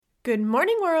Good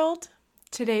morning, world!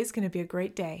 Today's going to be a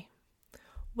great day.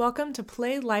 Welcome to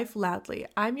Play Life Loudly.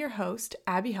 I'm your host,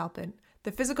 Abby Halpin,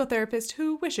 the physical therapist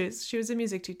who wishes she was a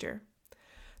music teacher.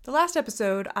 The last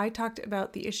episode, I talked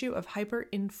about the issue of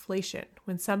hyperinflation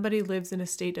when somebody lives in a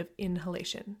state of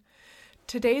inhalation.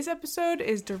 Today's episode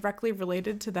is directly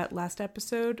related to that last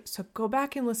episode, so go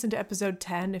back and listen to episode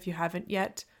 10 if you haven't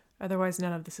yet. Otherwise,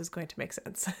 none of this is going to make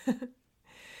sense.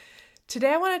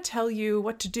 Today, I want to tell you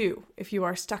what to do if you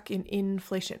are stuck in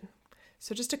inflation.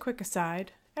 So just a quick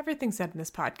aside, everything said in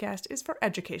this podcast is for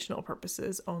educational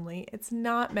purposes only. It's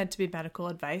not meant to be medical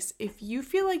advice. If you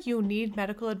feel like you need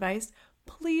medical advice,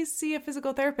 please see a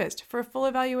physical therapist for a full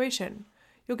evaluation.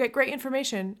 You'll get great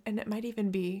information, and it might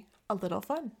even be a little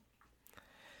fun.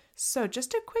 So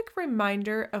just a quick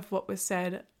reminder of what was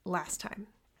said last time.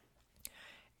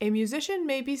 A musician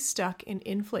may be stuck in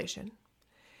inflation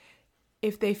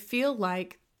if they feel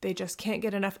like they just can't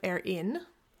get enough air in,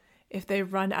 if they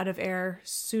run out of air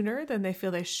sooner than they feel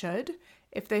they should,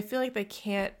 if they feel like they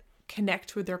can't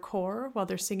connect with their core while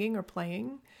they're singing or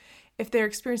playing, if they're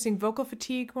experiencing vocal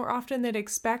fatigue more often than they'd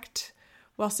expect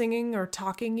while singing or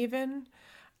talking even,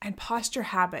 and posture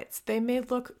habits. They may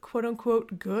look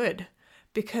quote-unquote good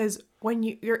because when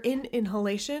you're in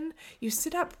inhalation, you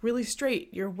sit up really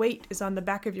straight. Your weight is on the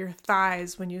back of your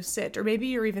thighs when you sit, or maybe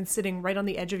you're even sitting right on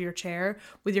the edge of your chair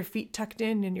with your feet tucked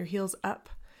in and your heels up.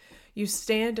 You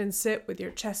stand and sit with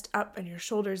your chest up and your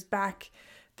shoulders back.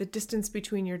 The distance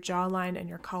between your jawline and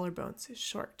your collarbones is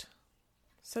short.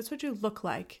 So that's what you look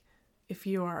like if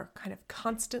you are kind of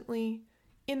constantly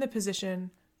in the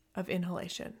position of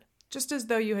inhalation, just as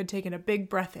though you had taken a big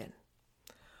breath in.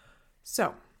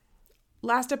 So,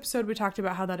 last episode, we talked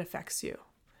about how that affects you.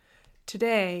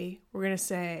 Today, we're going to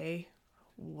say,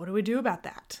 what do we do about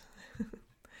that?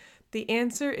 The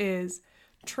answer is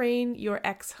train your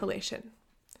exhalation.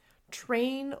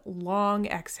 Train long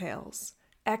exhales.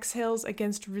 Exhales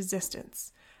against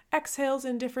resistance. Exhales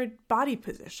in different body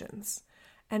positions.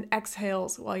 And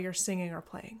exhales while you're singing or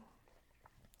playing.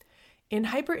 In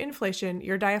hyperinflation,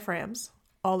 your diaphragms,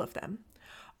 all of them,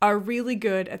 are really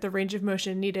good at the range of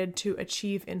motion needed to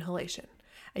achieve inhalation.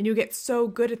 And you get so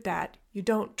good at that, you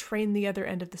don't train the other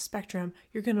end of the spectrum,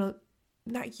 you're going to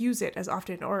not use it as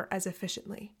often or as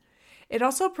efficiently. It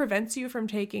also prevents you from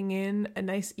taking in a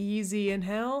nice easy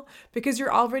inhale because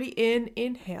you're already in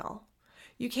inhale.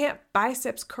 You can't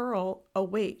biceps curl a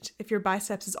weight if your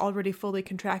biceps is already fully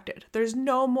contracted. There's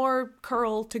no more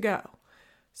curl to go.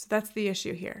 So that's the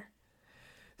issue here.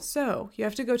 So you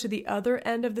have to go to the other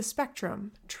end of the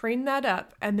spectrum, train that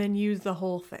up, and then use the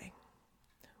whole thing.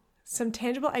 Some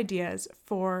tangible ideas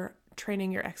for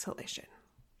training your exhalation.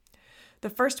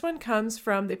 The first one comes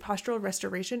from the Postural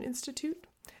Restoration Institute.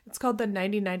 It's called the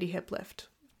 90-90 hip lift.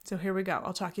 So here we go.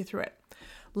 I'll talk you through it.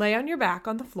 Lay on your back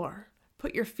on the floor.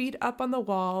 Put your feet up on the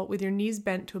wall with your knees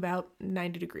bent to about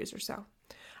 90 degrees or so.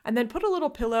 And then put a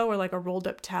little pillow or like a rolled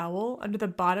up towel under the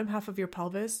bottom half of your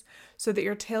pelvis so that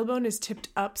your tailbone is tipped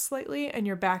up slightly and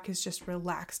your back is just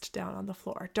relaxed down on the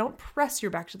floor. Don't press your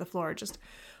back to the floor, just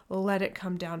let it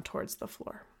come down towards the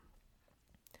floor.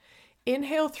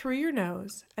 Inhale through your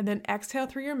nose and then exhale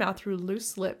through your mouth through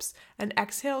loose lips and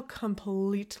exhale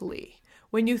completely.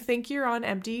 When you think you're on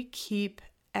empty, keep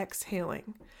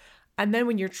exhaling. And then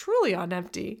when you're truly on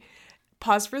empty,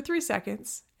 pause for 3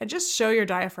 seconds and just show your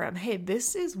diaphragm, hey,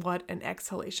 this is what an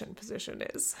exhalation position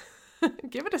is.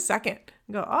 Give it a second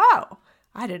and go, oh,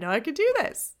 I didn't know I could do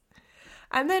this.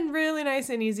 And then really nice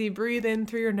and easy, breathe in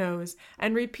through your nose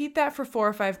and repeat that for 4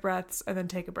 or 5 breaths and then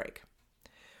take a break.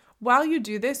 While you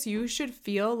do this, you should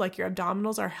feel like your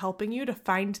abdominals are helping you to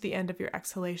find the end of your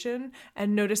exhalation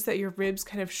and notice that your ribs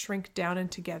kind of shrink down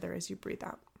and together as you breathe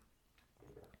out.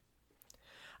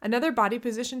 Another body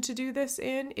position to do this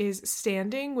in is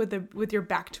standing with your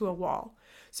back to a wall.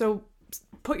 So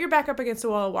put your back up against a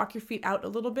wall, walk your feet out a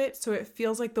little bit so it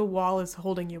feels like the wall is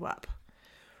holding you up.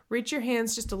 Reach your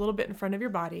hands just a little bit in front of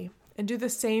your body and do the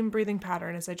same breathing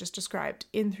pattern as I just described.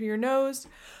 In through your nose,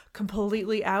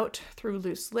 completely out through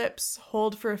loose lips,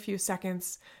 hold for a few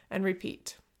seconds and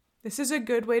repeat. This is a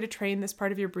good way to train this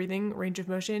part of your breathing range of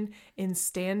motion in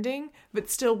standing,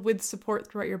 but still with support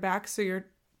throughout your back so your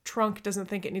trunk doesn't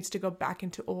think it needs to go back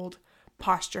into old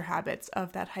posture habits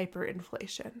of that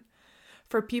hyperinflation.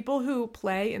 For people who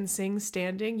play and sing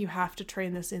standing, you have to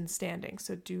train this in standing.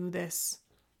 So do this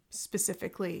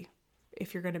specifically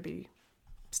if you're going to be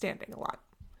standing a lot.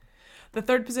 The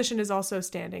third position is also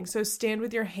standing. So stand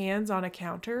with your hands on a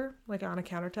counter, like on a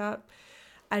countertop,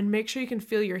 and make sure you can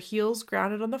feel your heels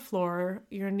grounded on the floor.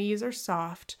 Your knees are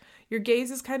soft. Your gaze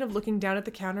is kind of looking down at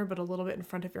the counter, but a little bit in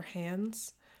front of your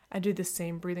hands. And do the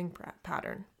same breathing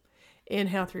pattern.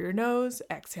 Inhale through your nose,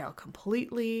 exhale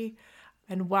completely.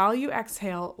 And while you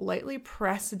exhale, lightly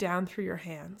press down through your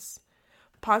hands.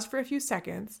 Pause for a few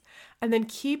seconds, and then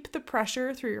keep the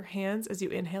pressure through your hands as you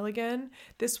inhale again.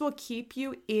 This will keep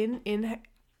you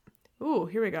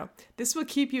This will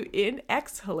keep you in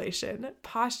exhalation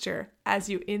posture as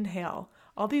you inhale.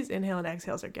 All these inhale and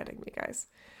exhales are getting me, guys.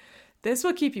 This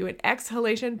will keep you in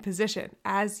exhalation position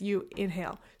as you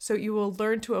inhale. So you will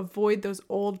learn to avoid those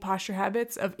old posture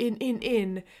habits of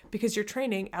in, because you're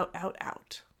training out, out,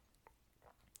 out.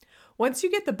 Once you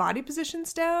get the body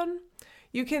positions down,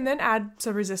 you can then add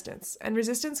some resistance. And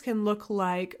resistance can look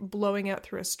like blowing out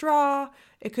through a straw.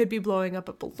 It could be blowing up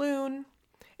a balloon.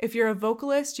 If you're a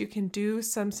vocalist, you can do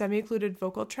some semi-occluded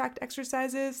vocal tract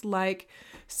exercises like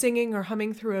singing or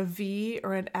humming through a V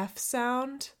or an F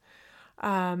sound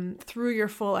through your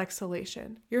full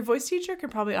exhalation. Your voice teacher can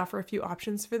probably offer a few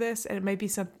options for this, and it might be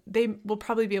they will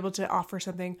probably be able to offer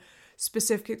something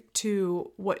specific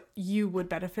to what you would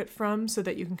benefit from so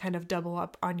that you can kind of double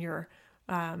up on your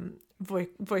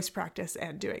voice practice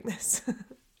and doing this.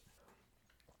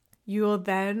 You will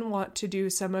then want to do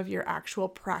some of your actual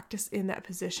practice in that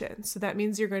position. So that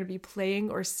means you're going to be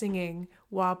playing or singing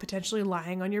while potentially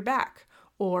lying on your back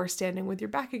or standing with your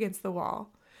back against the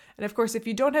wall. And of course, if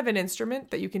you don't have an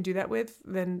instrument that you can do that with,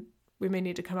 then we may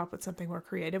need to come up with something more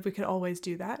creative. We could always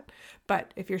do that.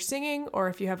 But if you're singing or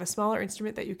if you have a smaller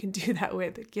instrument that you can do that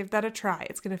with, give that a try.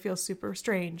 It's going to feel super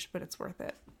strange, but it's worth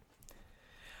it.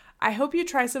 I hope you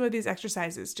try some of these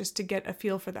exercises just to get a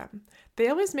feel for them. They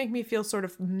always make me feel sort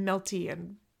of melty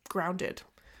and grounded.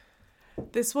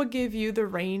 This will give you the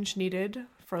range needed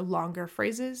for longer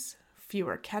phrases,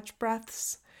 fewer catch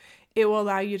breaths. It will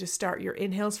allow you to start your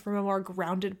inhales from a more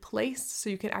grounded place so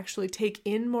you can actually take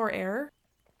in more air.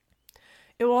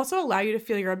 It will also allow you to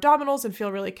feel your abdominals and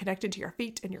feel really connected to your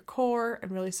feet and your core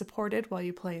and really supported while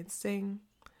you play and sing.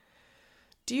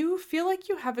 Do you feel like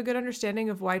you have a good understanding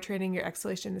of why training your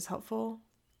exhalation is helpful?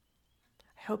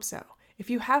 I hope so. If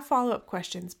you have follow-up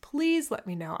questions, please let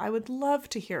me know. I would love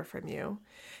to hear from you.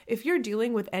 If you're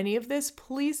dealing with any of this,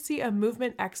 please see a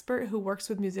movement expert who works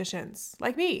with musicians,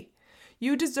 like me.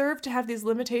 You deserve to have these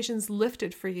limitations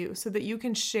lifted for you so that you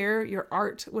can share your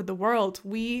art with the world.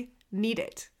 We need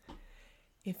it.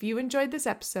 If you enjoyed this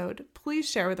episode, please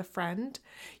share with a friend.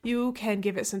 You can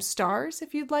give it some stars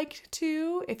if you'd like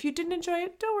to. If you didn't enjoy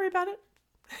it, don't worry about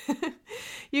it.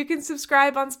 You can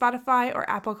subscribe on Spotify or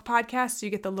Apple Podcasts so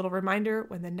you get the little reminder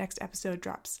when the next episode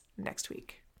drops next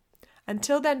week.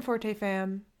 Until then, Forte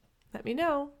fam, let me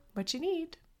know what you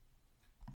need.